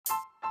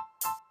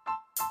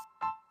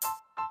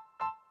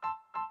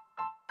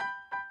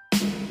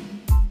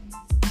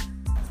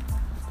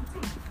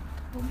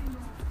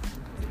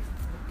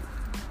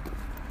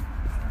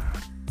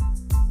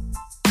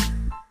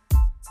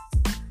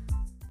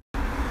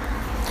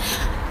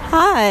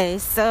Hi,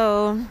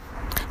 so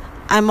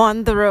I'm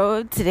on the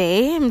road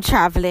today. I'm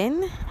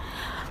traveling.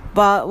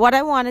 But what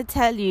I want to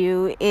tell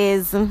you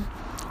is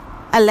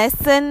a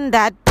lesson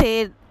that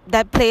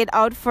played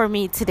out for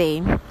me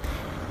today.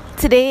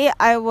 Today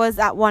I was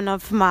at one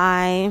of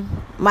my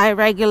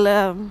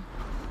regular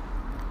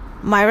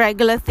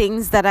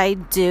things that I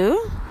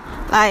do.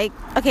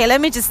 Okay,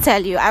 let me just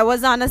tell you. I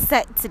was on a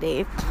set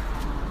today.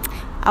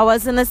 I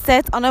was on a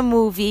set on a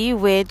movie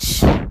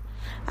which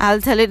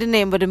I'll tell you the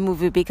name of the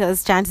movie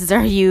because chances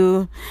are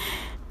you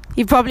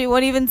probably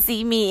won't even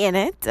see me in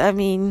it. I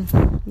mean,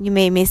 you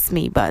may miss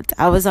me, but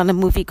I was on a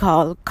movie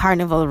called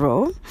Carnival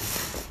Row.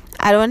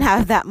 I don't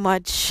have that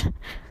much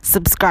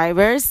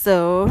subscribers,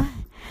 so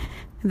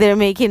they're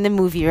making the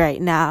movie right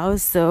now,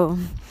 so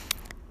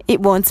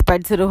it won't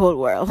spread to the whole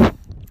world.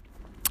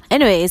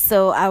 Anyway,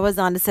 so I was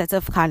on the set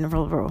of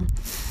Carnival Row,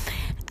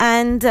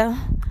 and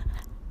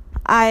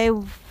I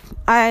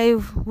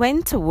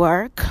went to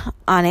work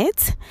on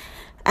it.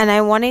 And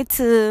I wanted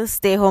to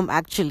stay home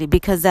actually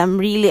because I'm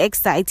really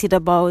excited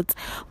about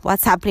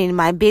what's happening in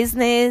my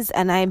business.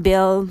 And I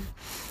build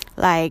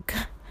like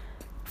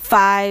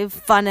 5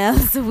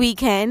 funnels a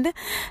weekend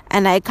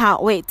and I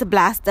can't wait to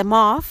blast them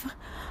off.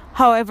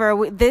 However,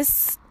 with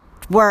this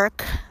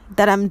work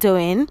that I'm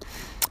doing,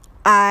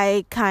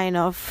 I'm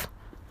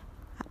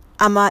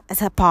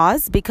at a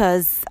pause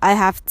because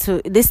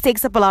this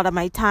takes up a lot of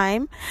my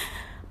time.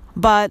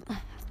 But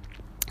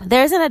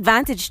there's an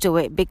advantage to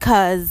it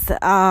because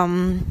I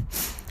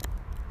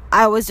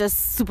was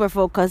just super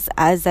focused,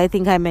 as I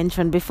think I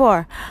mentioned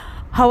before.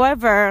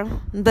 However,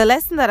 the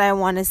lesson that I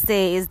want to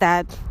say is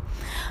that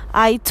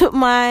I took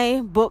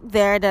my book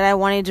there that I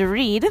wanted to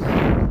read,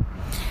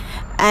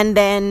 and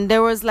then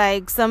there was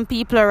like some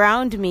people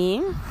around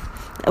me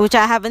which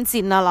I haven't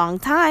seen in a long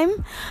time,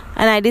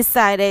 and I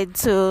decided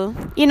to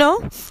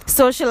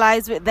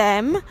socialize with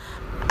them,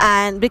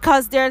 and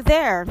because they're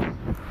there.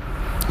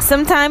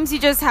 Sometimes you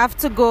just have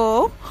to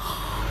go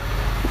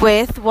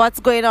with what's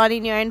going on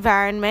in your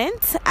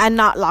environment and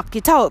not lock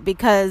it out,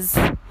 because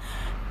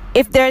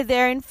if they're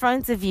there in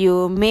front of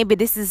you, maybe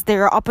this is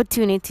their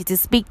opportunity to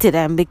speak to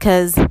them,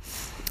 because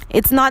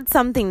it's not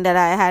something that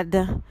I had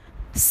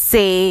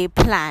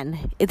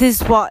planned.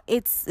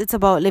 It's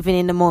about living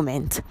in the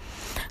moment.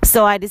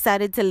 So I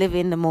decided to live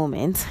in the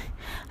moment.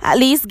 At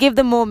least give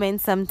the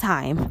moment some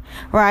time,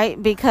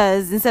 right?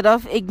 Because instead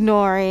of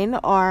ignoring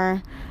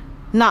or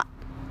not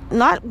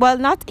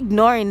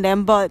ignoring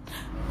them, but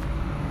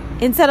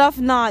instead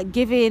of not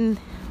giving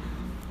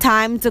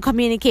time to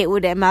communicate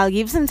with them, I'll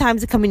give some time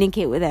to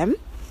communicate with them,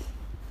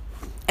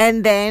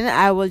 and then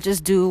I will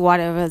just do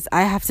whatever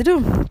I have to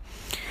do.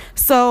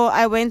 So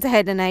I went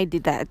ahead and I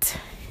did that,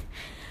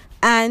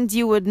 and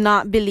you would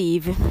not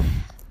believe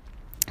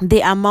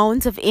the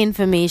amount of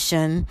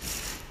information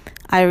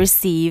I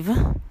receive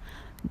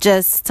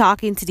just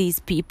talking to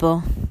these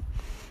people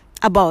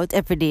about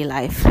everyday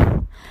life,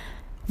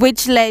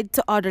 which led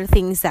to other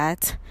things,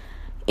 that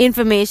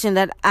information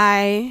that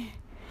I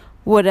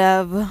would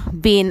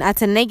have been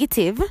at a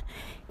negative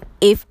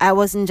if I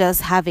wasn't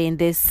just having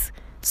this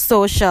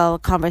social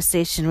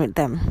conversation with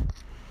them.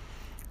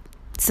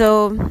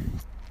 So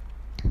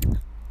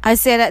I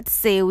say that to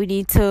say we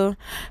need to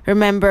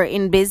remember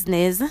in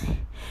business,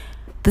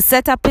 the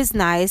setup is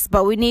nice,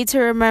 but we need to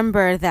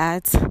remember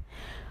that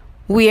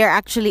we are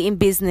actually in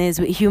business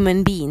with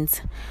human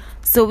beings.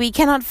 So we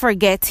cannot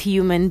forget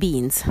human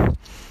beings.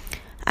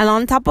 And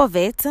on top of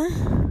it,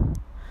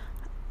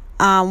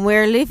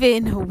 we're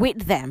living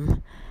with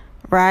them,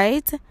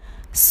 right?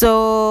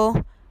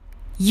 So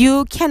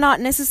you cannot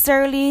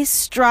necessarily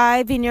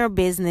strive in your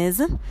business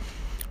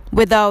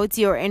without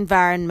your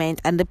environment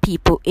and the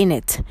people in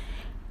it,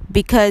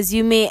 because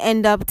you may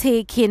end up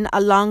taking a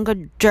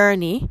longer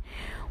journey,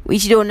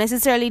 which you don't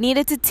necessarily need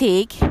it to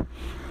take,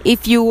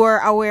 if you were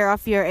aware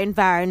of your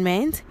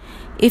environment,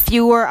 if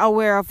you were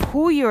aware of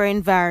who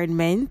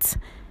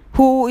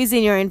is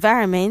in your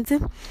environment,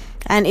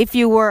 and if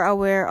you were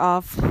aware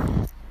of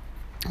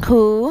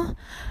who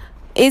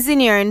is in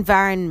your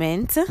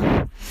environment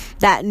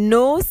that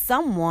knows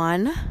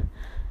someone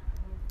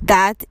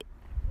that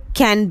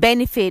can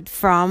benefit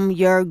from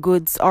your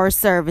goods or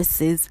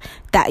services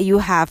that you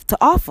have to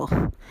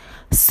offer.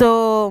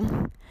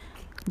 So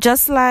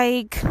just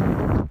like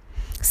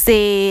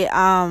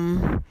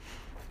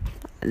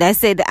let's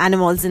say the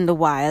animals in the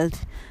wild,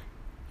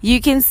 you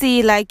can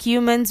see, like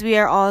humans, we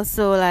are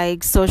also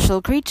like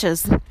social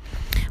creatures,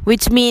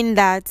 which mean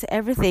that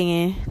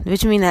everything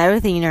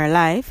in our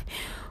life,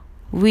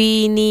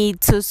 we need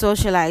to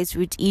socialize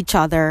with each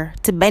other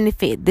to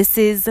benefit. This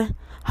is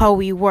how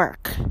we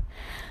work.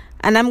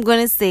 And I'm going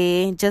to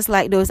say, just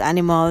like those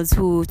animals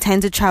who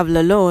tend to travel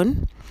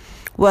alone,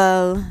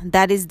 well,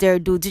 that is their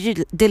due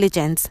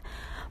diligence.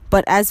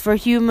 But as for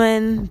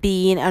human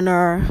being and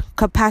our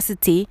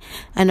capacity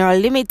and our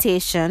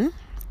limitation,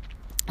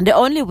 the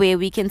only way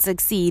we can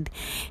succeed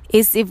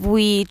is if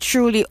we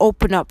truly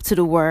open up to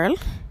the world,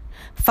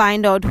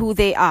 find out who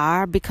they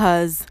are,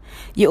 because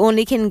you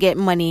only can get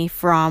money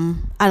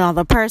from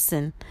another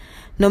person,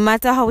 no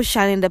matter how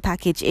shining the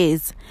package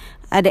is.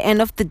 At the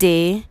end of the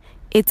day,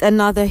 it's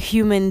another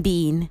human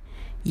being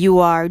you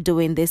are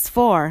doing this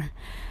for.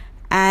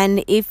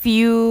 And if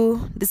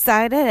you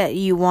decided that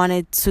you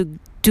wanted to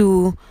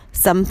do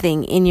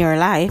something in your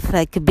life,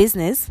 like a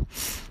business,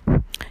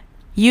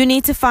 you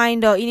need to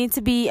find out, you need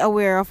to be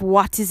aware of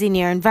what is in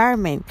your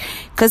environment.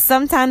 Because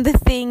sometimes the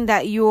thing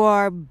that you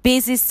are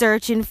busy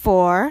searching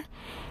for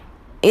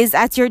is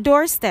at your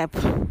doorstep,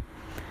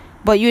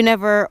 but you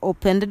never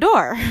open the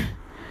door.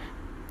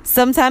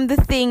 Sometimes the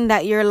thing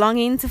that you're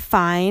longing to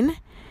find,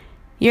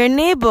 your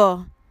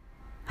neighbor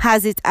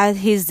has it at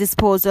his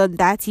disposal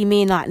that he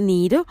may not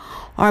need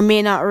or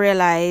may not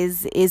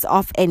realize is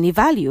of any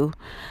value.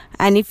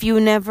 And if you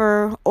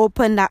never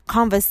open that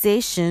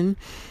conversation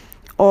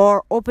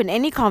or open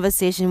any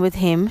conversation with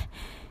him,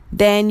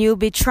 then you'll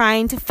be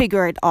trying to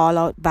figure it all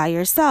out by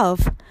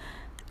yourself.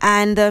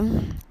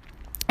 And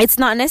it's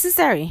not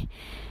necessary.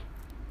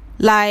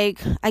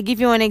 Like, I give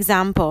you an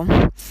example.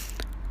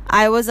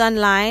 I was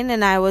online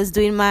and I was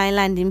doing my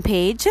landing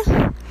page.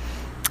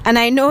 And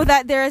I know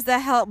that there is a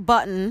help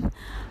button.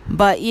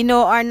 But,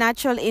 our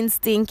natural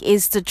instinct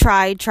is to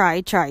try. And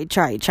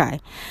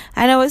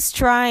I was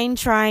trying.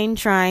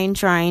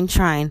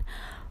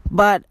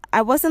 But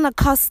I wasn't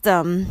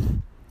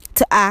accustomed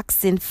to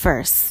asking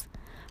first,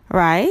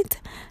 right?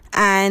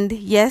 And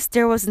yes,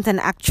 there wasn't an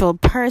actual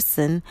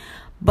person,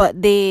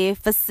 but the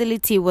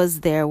facility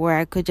was there where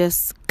I could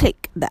just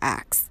click the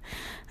ask.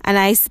 And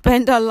I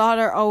spent a lot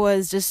of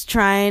hours just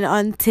trying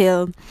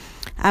until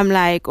I'm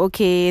like,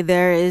 okay,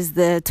 there is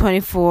the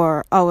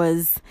 24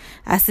 hours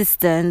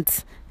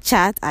assistant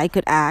chat I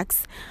could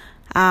ask.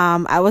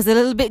 I was a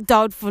little bit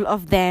doubtful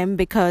of them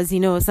because,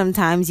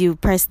 sometimes you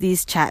press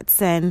these chats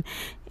and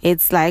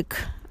it's like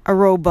a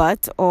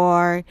robot,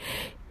 or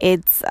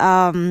it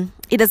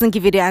doesn't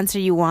give you the answer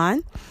you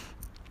want.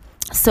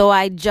 So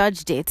I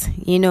judged it,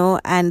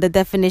 and the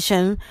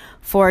definition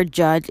for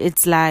judge,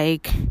 it's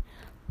like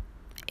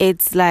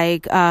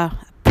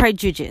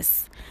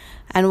prejudice.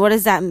 And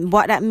what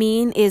that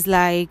mean is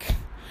like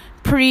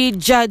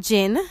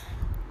prejudging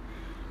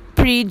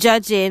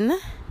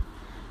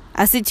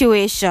a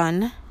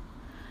situation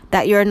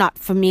that you're not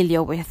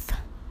familiar with.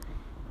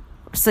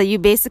 So you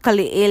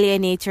basically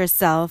alienate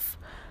yourself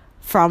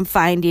from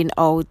finding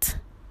out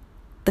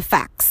the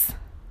facts.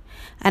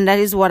 And that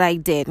is what I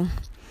did.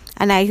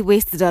 And I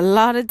wasted a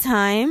lot of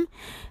time.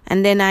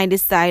 And then I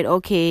decide,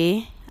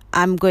 okay,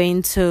 I'm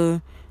going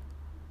to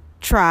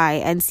try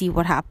and see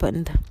what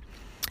happened.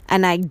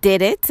 And I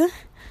did it.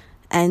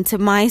 And to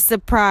my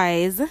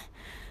surprise,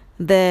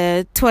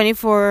 the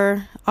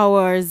 24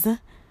 hours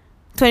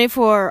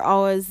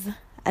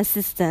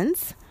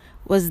assistance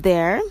was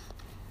there.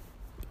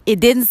 It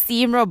didn't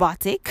seem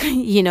robotic, because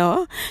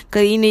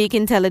you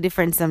can tell the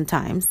difference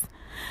sometimes.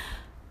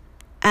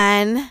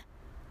 And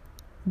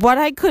what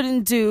I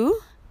couldn't do,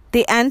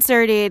 they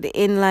answered it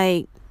in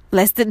like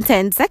less than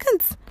 10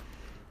 seconds.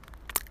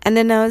 And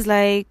then I was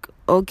like,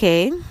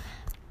 okay.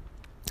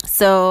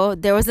 So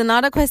there was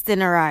another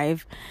question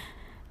arrive.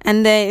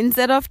 And then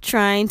instead of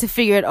trying to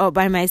figure it out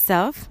by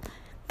myself,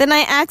 then I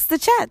asked the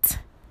chat.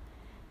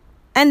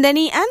 And then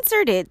he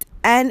answered it.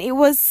 And it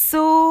was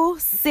so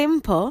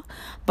simple.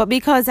 But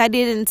because I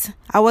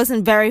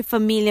wasn't very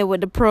familiar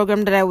with the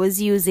program that I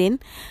was using,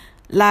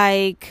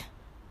 like,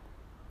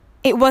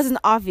 it wasn't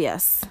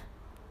obvious.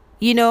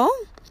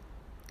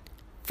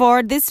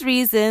 For this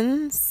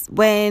reason,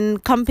 when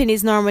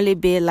companies normally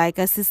build like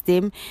a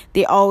system,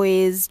 they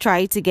always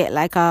try to get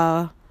like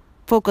a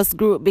focus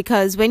group,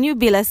 because when you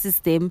build a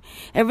system,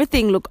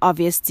 everything look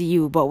obvious to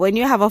you. But when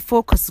you have a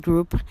focus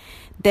group,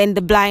 then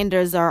the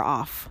blinders are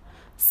off.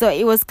 So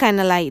it was kind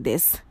of like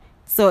this.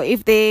 So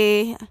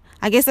I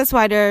guess that's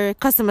why their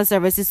customer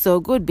service is so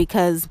good,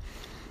 because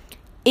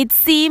it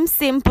seems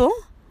simple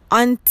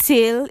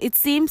until it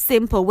seems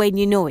simple when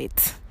you know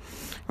it,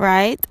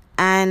 right?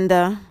 And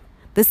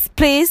this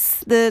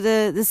place,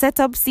 the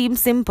setup seemed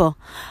simple,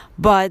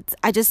 but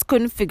I just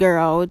couldn't figure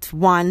out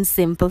one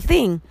simple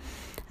thing.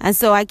 And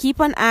so I keep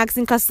on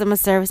asking customer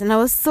service, and I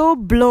was so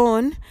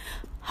blown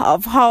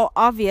of how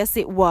obvious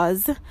it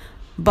was.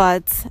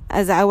 But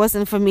as I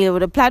wasn't familiar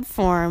with the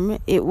platform,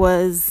 I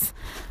was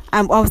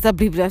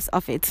oblivious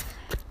of it.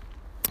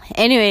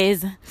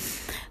 Anyways,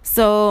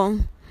 so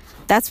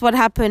that's what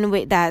happened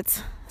with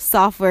that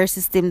software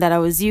system that I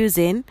was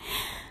using.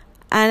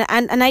 And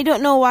I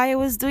don't know why I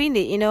was doing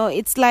it.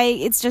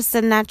 It's just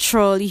a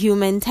natural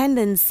human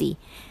tendency,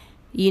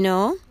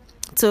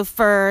 to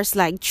first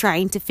like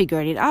trying to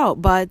figure it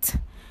out. But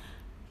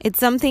it's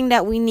something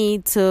that we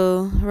need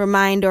to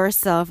remind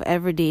ourselves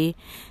every day,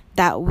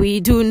 that we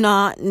do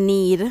not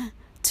need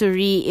to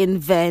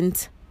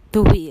reinvent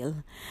the wheel.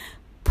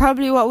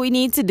 Probably what we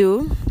need to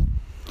do,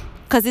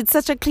 because it's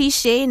such a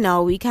cliche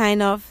now, we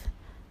kind of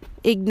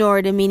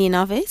ignore the meaning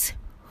of it.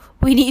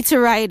 We need to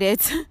write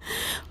it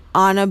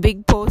on a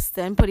big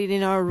poster and put it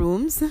in our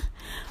rooms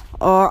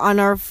or on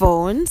our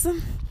phones.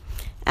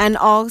 And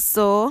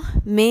also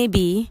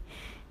maybe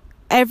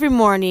every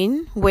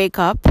morning wake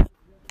up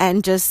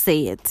and just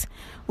say it.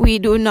 we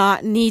do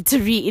not need to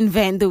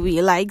reinvent the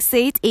wheel. Like,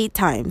 say it 8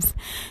 times.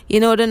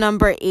 The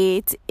number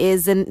 8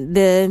 is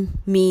the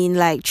mean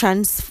like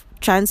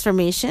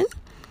transformation.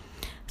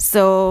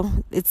 So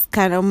it's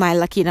kind of my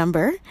lucky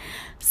number.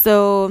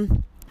 So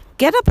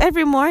get up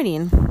every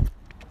morning,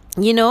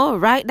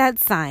 write that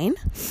sign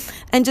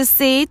and just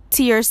say it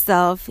to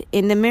yourself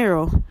in the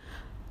mirror.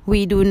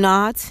 We do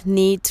not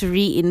need to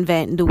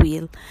reinvent the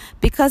wheel,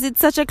 because it's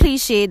such a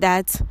cliche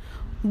that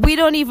we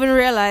don't even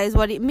realize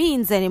what it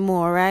means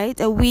anymore, right?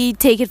 We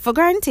take it for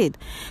granted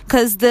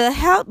because the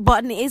help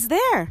button is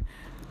there.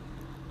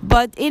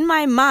 But in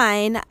my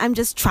mind, I'm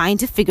just trying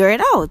to figure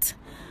it out.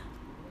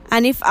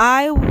 And if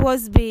I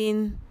was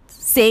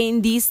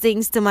saying these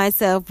things to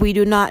myself, we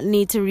do not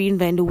need to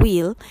reinvent the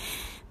wheel,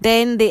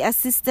 then the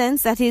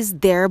assistance that is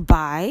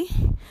thereby,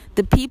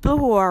 the people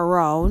who are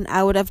around,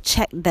 I would have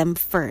checked them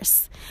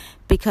first,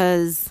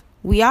 because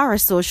we are a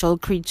social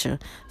creature.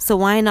 So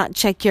why not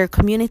check your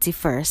community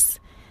first?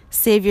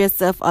 Save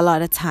yourself a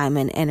lot of time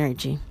and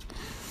energy.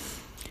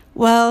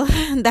 Well,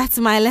 that's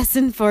my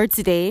lesson for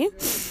today.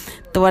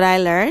 What I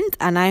learned,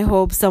 and I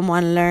hope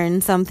someone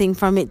learned something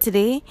from it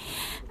today.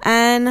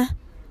 And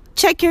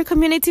check your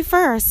community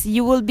first.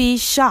 You will be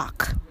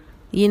shocked.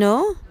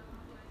 You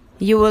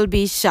will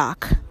be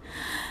shocked.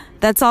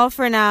 That's all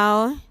for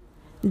now.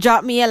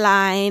 Drop me a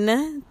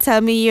line. Tell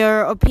me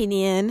your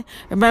opinion.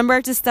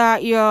 Remember to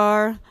start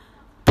your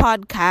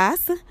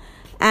podcast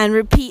and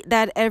repeat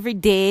that every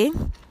day.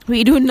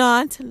 We do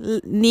not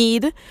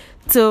need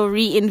to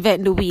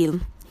reinvent the wheel.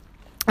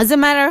 As a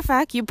matter of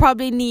fact, you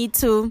probably need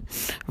to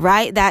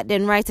write a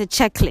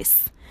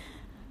checklist,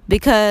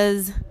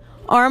 because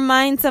our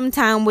mind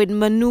sometimes would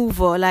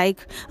maneuver like,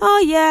 oh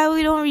yeah,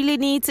 we don't really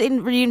need to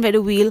reinvent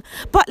the wheel,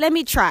 but let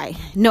me try.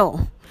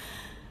 No.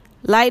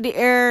 Like the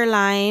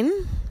airline,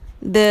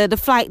 the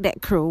flight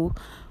deck crew,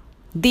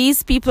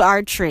 these people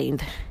are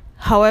trained.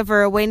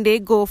 However, when they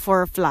go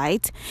for a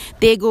flight,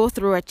 they go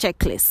through a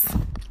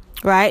checklist.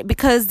 Right?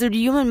 Because the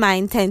human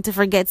mind tends to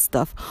forget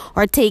stuff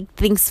or take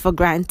things for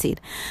granted.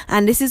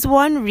 And this is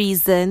one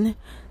reason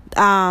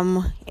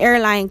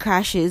airline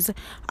crashes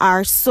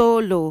are so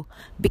low,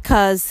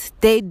 because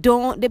they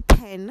don't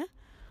depend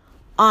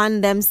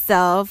on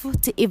themselves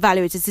to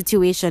evaluate the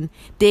situation.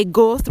 They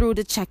go through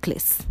the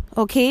checklist.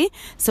 Okay?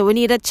 So we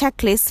need a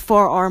checklist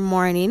for our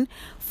morning,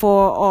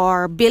 for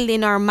our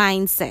building our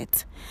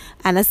mindset.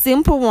 And a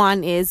simple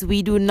one is,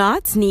 we do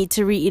not need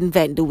to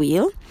reinvent the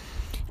wheel.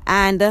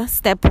 And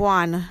step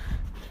 1,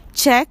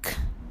 check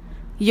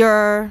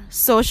your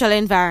social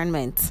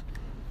environment.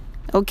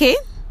 Okay?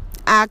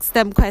 Ask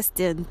them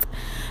questions.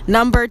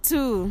 Number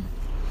 2,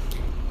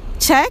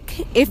 check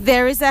if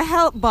there is a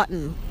help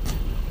button.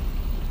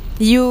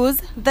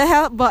 Use the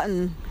help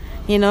button.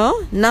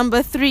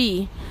 Number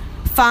 3,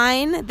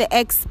 find the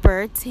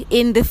expert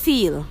in the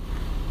field.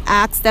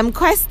 Ask them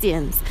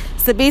questions.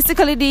 So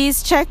basically,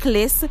 these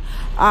checklists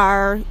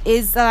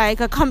is like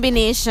a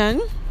combination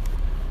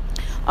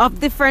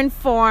of different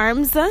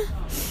forms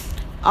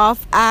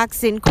of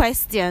asking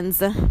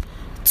questions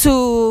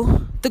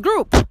to the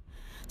group.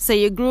 So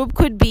your group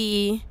could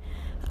be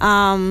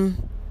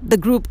the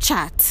group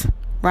chat,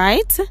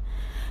 right?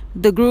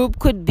 The group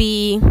could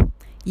be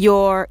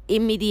your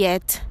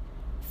immediate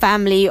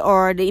family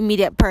or the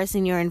immediate person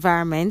in your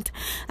environment,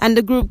 and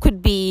the group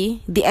could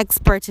be the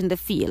expert in the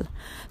field.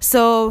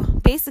 So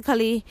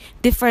basically,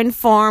 different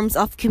forms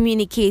of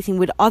communicating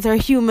with other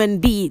human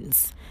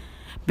beings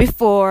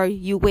before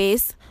you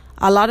waste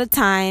a lot of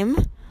time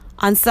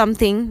on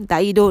something that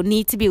you don't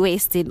need to be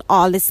wasting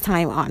all this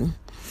time on.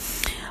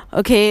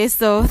 Okay,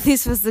 so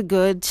this was a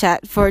good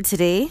chat for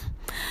today.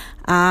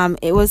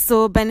 It was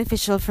so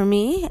beneficial for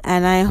me,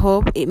 and I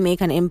hope it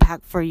make an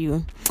impact for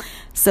you.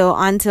 So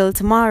until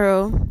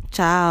tomorrow,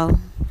 ciao.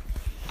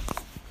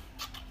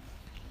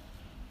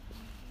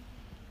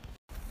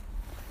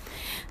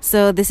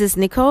 So this is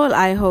Nicole.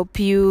 I hope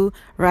you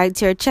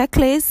write your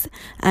checklist,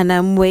 and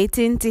I'm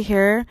waiting to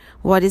hear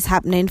what is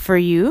happening for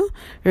you.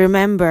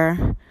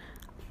 Remember,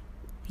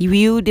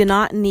 you do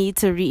not need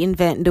to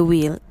reinvent the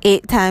wheel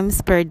 8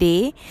 times per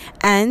day,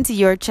 and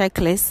your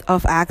checklist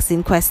of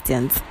asking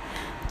questions.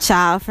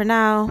 Ciao for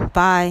now.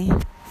 Bye.